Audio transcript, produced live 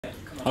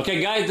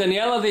Okay, guys,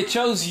 Daniella, they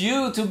chose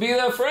you to be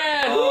their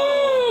friend.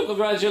 Woo!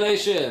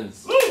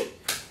 Congratulations.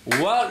 Woo!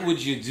 What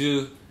would you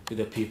do with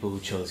the people who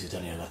chose you,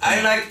 Daniella?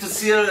 I like to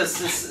see her as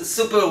a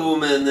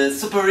superwoman, a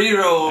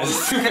superhero, As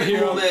a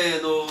superhero.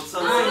 woman or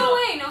something. No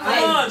way, no way.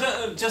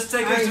 No, just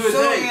take her to a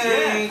date.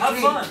 Yeah, have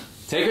fun.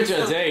 Take her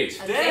to a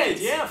date. Date,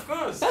 yeah, of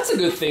course. That's a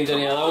good thing,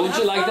 Daniella. Would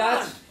you like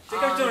that? Take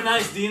her to a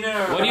nice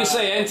dinner. What do you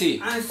say,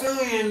 Auntie? I'm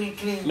sorry,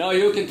 clean. No,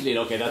 you can clean.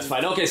 Okay, that's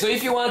fine. Okay, so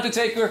if you want to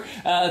take her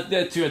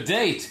to a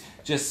date,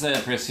 just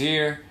press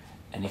here.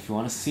 And if you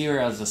want to see her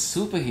as a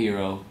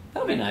superhero,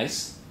 that'll be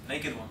nice.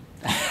 Naked one.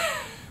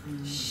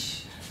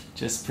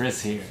 Just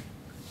press here.